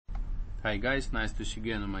Hi guys, nice to see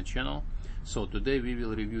you again on my channel. So today we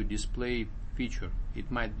will review display feature.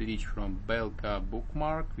 It might be reached from Belka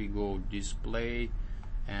bookmark. We go display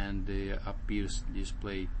and appears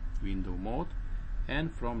display window mode,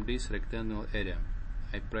 and from this rectangle area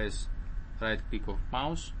I press right click of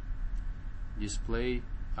mouse, display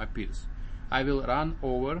appears. I will run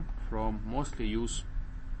over from mostly use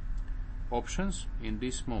options in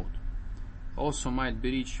this mode. Also might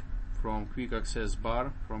be reached from quick access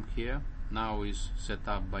bar from here. Now is set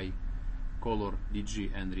up by color,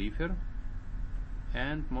 DG and refer,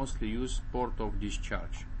 and mostly use port of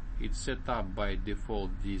discharge. It's set up by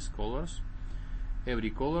default these colors.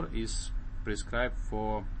 Every color is prescribed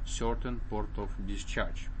for certain port of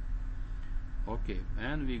discharge. Okay,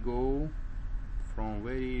 and we go from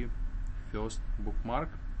very first bookmark,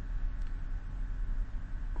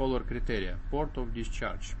 color criteria, port of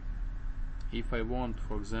discharge. If I want,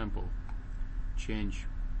 for example, change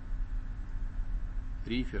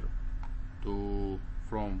refer to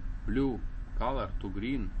from blue color to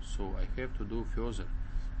green, so I have to do further.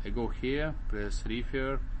 I go here, press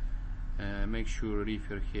refer, make sure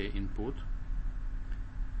refer here input.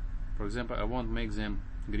 For example, I want to make them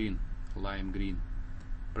green, lime green.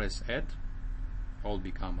 Press add, all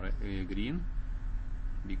become green,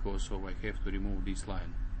 because so I have to remove this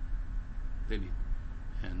line. Delete.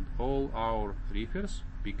 And all our refers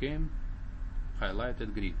became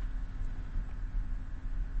highlighted green.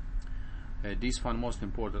 This one most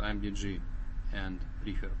important, IMDG and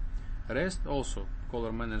refer. Rest also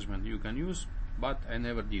color management you can use, but I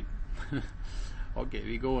never did. Okay,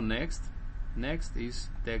 we go next. Next is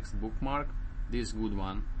text bookmark. This good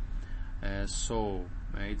one. So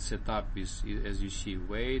it's set up with, as you see,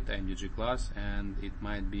 weight, IMDG class, and it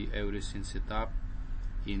might be everything set up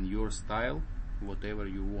in your style, whatever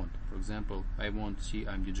you want. For example, I want to see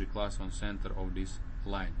IMDG class on center of this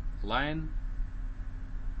line. Line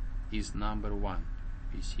is number 1.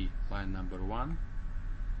 We see line number 1,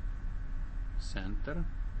 center.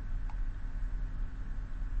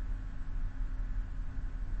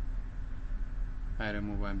 I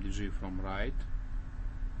remove IMDG from right,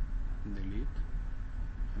 delete,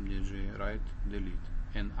 IMDG right, delete,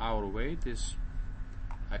 and our weight is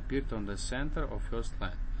appeared on the center of first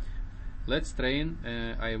line. Let's train.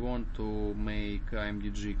 I want to make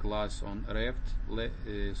IMDG class on right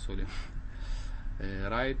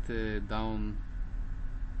down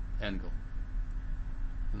angle.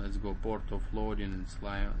 Let's go port of loading. It's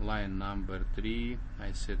line number 3.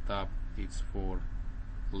 I set up it's for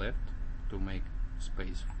left to make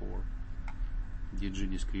space for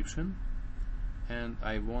DG description, and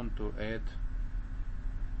I want to add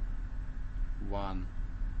one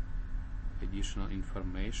additional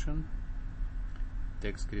information.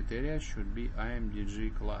 Text criteria should be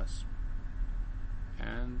IMDG class,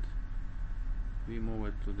 and we move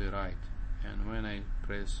it to the right, and when I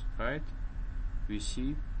press right, we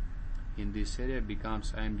see in this area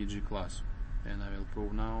becomes IMDG class. And I will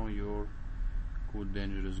prove now your good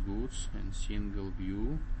dangerous goods and single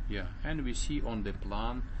view. Yeah, and we see on the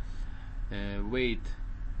plan weight,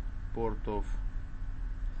 port of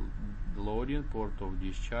loading, port of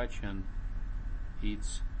discharge, and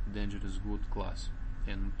it's dangerous good class.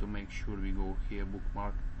 And to make sure we go here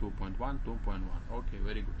bookmark 2.1, 2.1. Okay,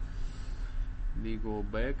 very good. We go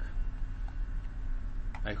back.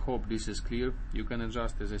 I hope this is clear. You can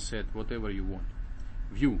adjust, as I said, whatever you want.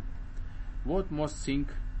 View. What most thing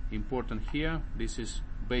important here, this is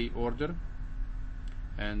by order,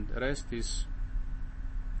 and rest is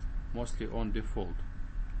mostly on default.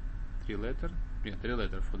 3 letter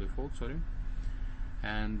for default, sorry.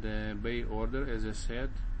 And by order, as I said,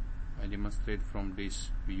 I demonstrate from this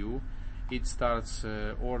view. It starts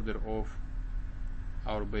order of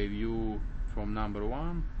our by view from number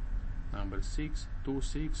 1, number 6, 2,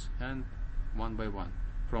 6, and 1 by 1.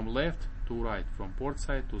 From left to right, from port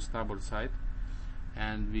side to starboard side.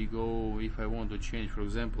 And we go, if I want to change, for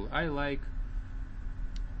example, I like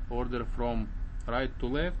order from right to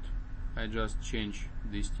left. I just change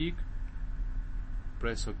this tick,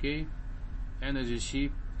 press OK, and as you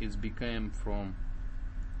see, it's became from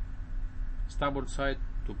starboard side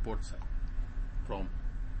to port side, from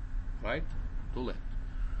right to left.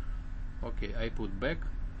 Okay, I put back,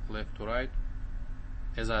 left to right,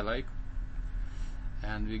 as I like,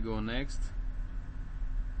 and we go next.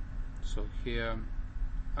 So here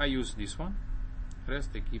I use this one, rest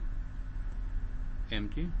I keep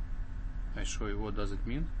empty. I show you what does it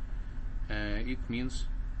mean. It means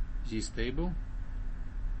this table,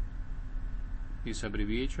 this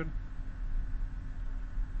abbreviature,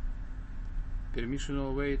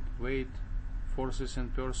 permissional weight, forces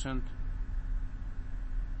and percent,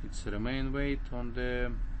 its remain weight on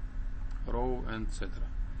the row, etc.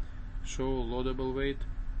 Show loadable weight.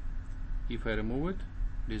 If I remove it,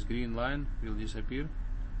 this green line will disappear,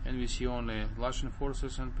 and we see only lashing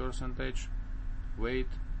forces and percentage, weight,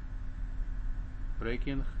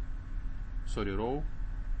 breaking, row,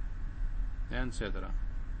 etc.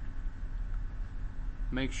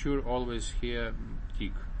 Make sure always here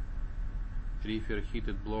tick refer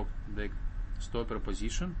heated block deck stopper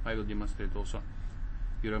position. I will demonstrate also.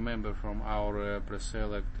 You remember from our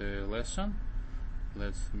pre-select lesson.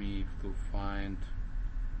 Let's me to find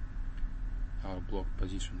our block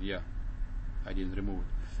position. Yeah, I didn't remove it.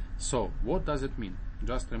 So what does it mean?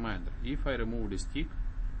 Just reminder, if I remove this tick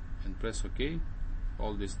and press OK,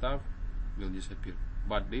 all this stuff will disappear,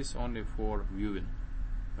 but this only for viewing.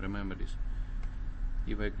 Remember this.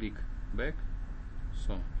 If I click back,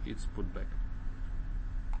 so it's put back.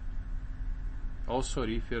 Also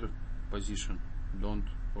refer position, don't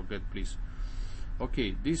forget please.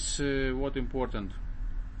 Okay, this what important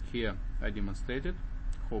here I demonstrated.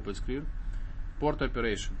 Hope it's clear. Port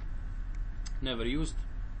operation never used.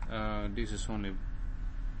 This is only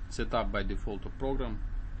set up by default of program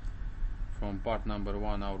from part number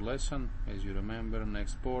 1 our lesson. As you remember,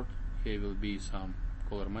 next port here will be some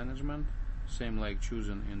color management, same like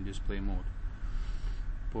choosing in display mode.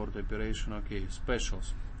 Port operation. Okay,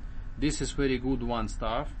 specials. This is very good one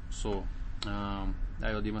stuff, so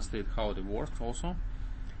I will demonstrate how it works also.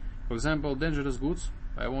 For example, dangerous goods,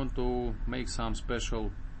 I want to make some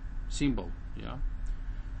special symbol. Yeah,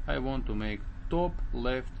 I want to make top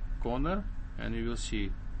left corner, and you will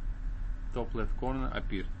see top left corner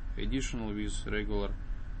appear additional with regular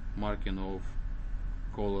marking of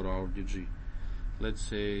color or DG. Let's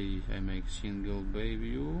say I make single bay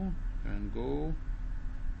view and go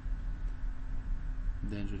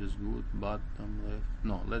dangerous good bottom left.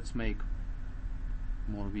 No, let's make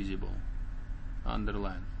more visible.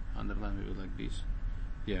 Underline will like this.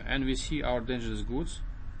 Yeah, and we see our dangerous goods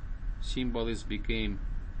symbol is became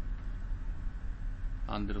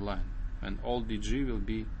underlined, and all DG will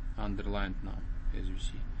be underlined now, as you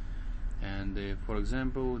see. And for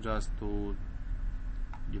example, just to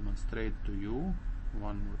demonstrate to you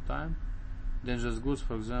one more time, dangerous goods,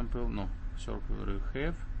 for example, no circle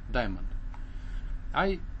have diamond.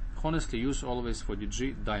 I honestly use always for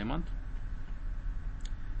DG diamond.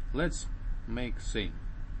 Let's make same,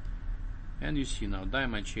 and you see now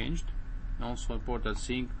diamond changed. Also important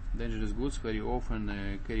thing, dangerous goods very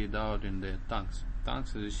often carried out in the tanks.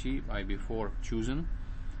 Tanks, as you see, I before choosing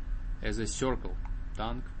as a circle.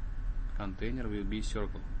 Tank container will be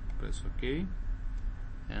circle. Press OK,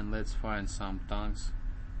 and let's find some tanks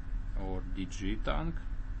or DG tank.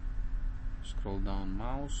 Scroll down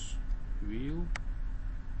mouse wheel.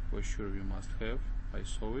 For sure you must have. I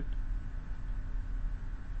saw it.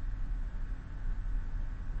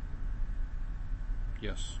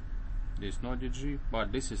 Yes, this is not DG,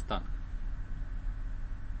 but this is tank,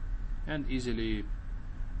 and easily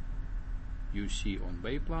you see on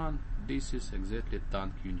bay plan this is exactly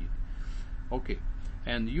tank you need. Okay,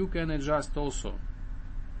 and you can adjust also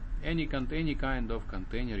any kind of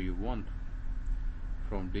container you want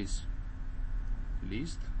from this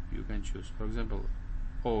list. You can choose, for example,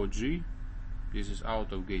 OG. This is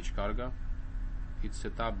out of gauge cargo. It's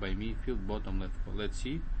set up by me, field bottom left. Let's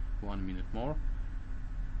see, 1 minute more.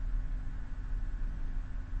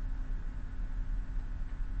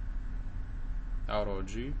 Our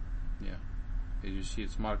OG, yeah, as you see,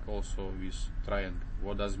 it's marked also with triangle.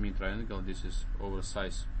 What does mean triangle? This is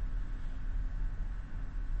oversize,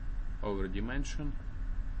 over dimension,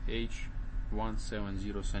 H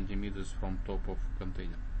 170 centimeters from top of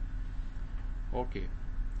container. Okay,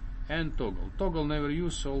 and toggle never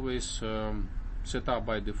use, always set up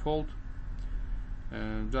by default.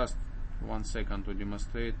 Just 1 second to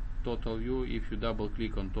demonstrate total view. If you double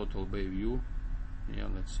click on total bay view, yeah,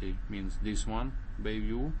 let's see, means this one bay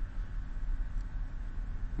view,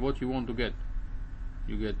 what you want to get,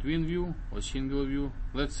 you get twin view or single view.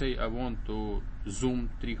 Let's say I want to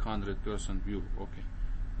zoom 300% view. Okay,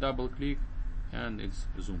 double click and it's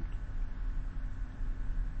zoomed.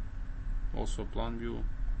 Also plan view,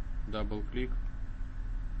 double click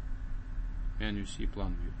and you see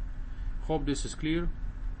plan view. Hope this is clear.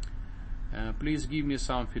 Please give me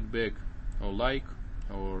some feedback, or like,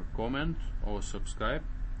 or comment, or subscribe,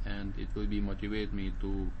 and it will be motivate me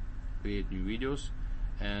to create new videos,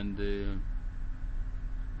 and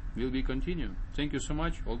will be continue. Thank you so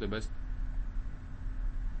much. All the best.